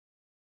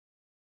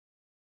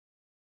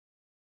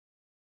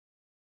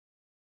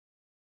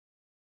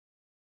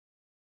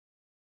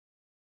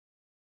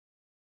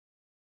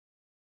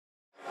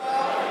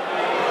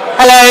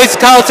Hello, it's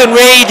Carlton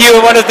Reid. You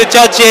were one of the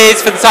judges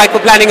for the Cycle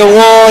Planning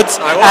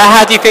Awards.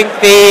 How do you think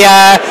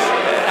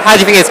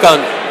it's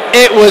gone?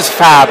 It was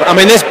fab. I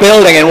mean, this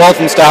building in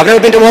Walthamstow, I've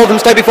never been to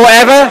Walthamstow before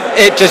ever.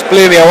 It just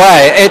blew me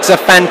away. It's a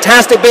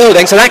fantastic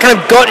building, so that kind of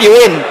got you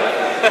in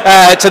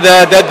to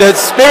the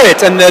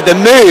spirit and the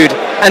mood.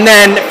 And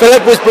then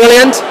Philip was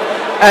brilliant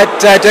at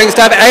doing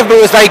stuff.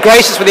 Everybody was very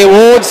gracious for the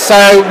awards,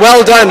 so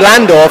well done,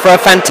 Landor, for a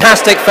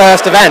fantastic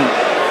first event.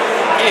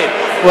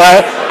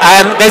 Well,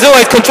 there's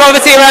always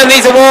controversy around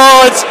these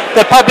awards.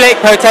 The public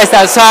protest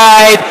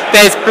outside.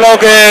 There's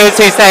bloggers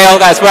who say,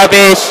 "Oh, that's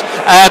rubbish."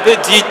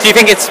 But do you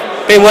think it's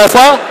been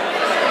worthwhile?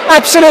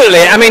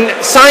 Absolutely. I mean,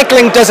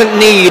 cycling doesn't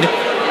need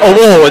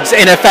awards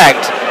in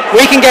effect.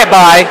 We can get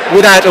by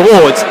without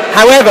awards.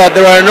 However,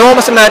 there are an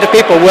enormous amount of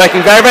people working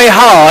very, very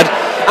hard,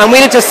 and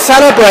we need to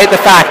celebrate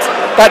the fact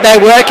that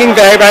they're working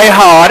very, very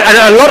hard. And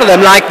a lot of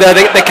them, like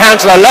the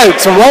councillor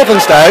Lokes from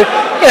Walthamstow,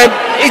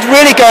 is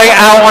really going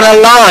out on a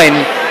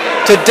line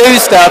to do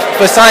stuff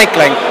for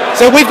cycling.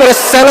 So we've got to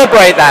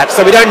celebrate that.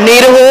 So we don't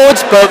need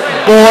awards, but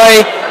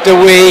boy, do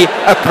we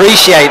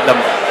appreciate them.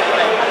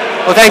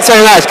 Well, thanks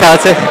very much,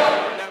 Carlton.